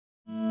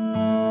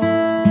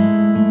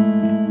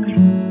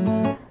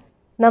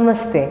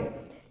Namaste.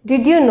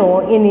 Did you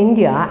know in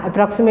India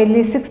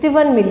approximately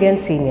 61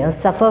 million seniors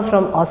suffer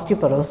from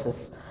osteoporosis,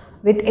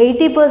 with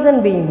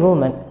 80% being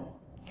women?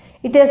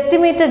 It is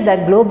estimated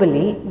that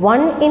globally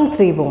 1 in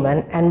 3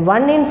 women and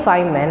 1 in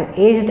 5 men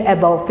aged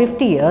above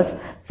 50 years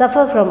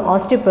suffer from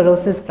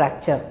osteoporosis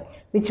fracture,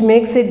 which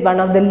makes it one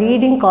of the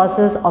leading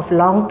causes of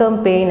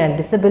long-term pain and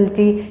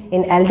disability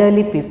in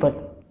elderly people.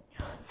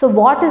 So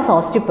what is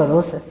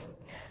osteoporosis?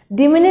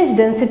 Diminished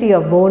density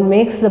of bone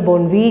makes the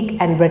bone weak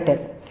and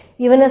brittle.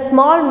 Even a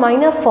small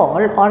minor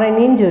fall or an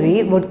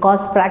injury would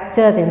cause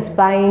fracture in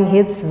spine,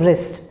 hips,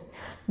 wrist.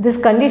 This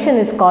condition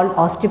is called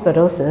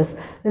osteoporosis,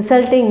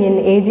 resulting in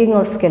aging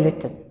of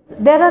skeleton.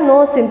 There are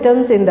no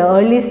symptoms in the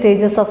early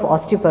stages of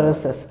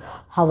osteoporosis.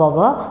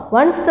 However,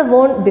 once the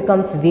bone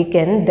becomes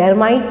weakened, there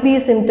might be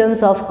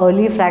symptoms of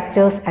early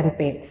fractures and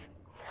pains.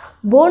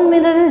 Bone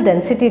mineral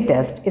density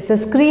test is a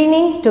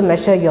screening to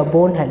measure your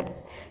bone health.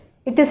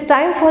 It is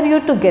time for you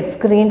to get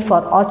screened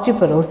for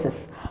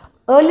osteoporosis.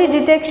 Early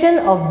detection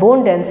of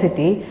bone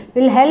density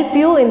will help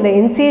you in the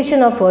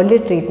initiation of early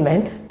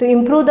treatment to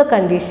improve the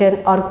condition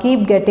or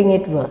keep getting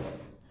it worse.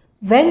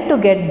 When to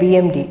get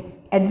BMD?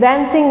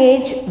 Advancing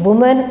age,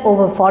 women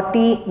over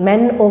 40,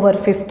 men over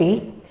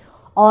 50,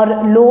 or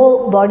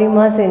low body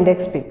mass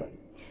index people.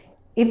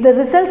 If the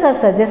results are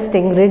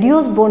suggesting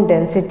reduced bone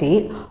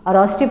density or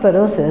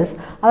osteoporosis,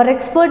 our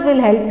expert will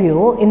help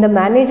you in the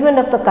management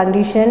of the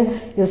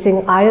condition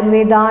using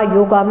Ayurveda,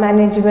 yoga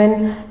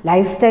management,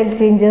 lifestyle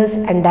changes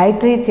and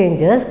dietary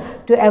changes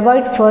to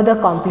avoid further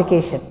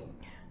complication.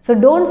 So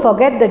don't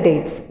forget the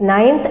dates,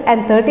 9th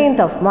and 13th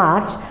of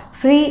March,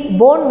 free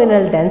bone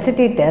mineral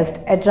density test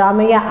at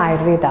Ramaiah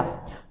Ayurveda.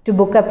 To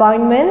book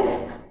appointments,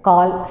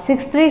 call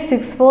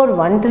 6364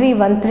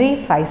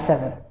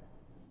 131357.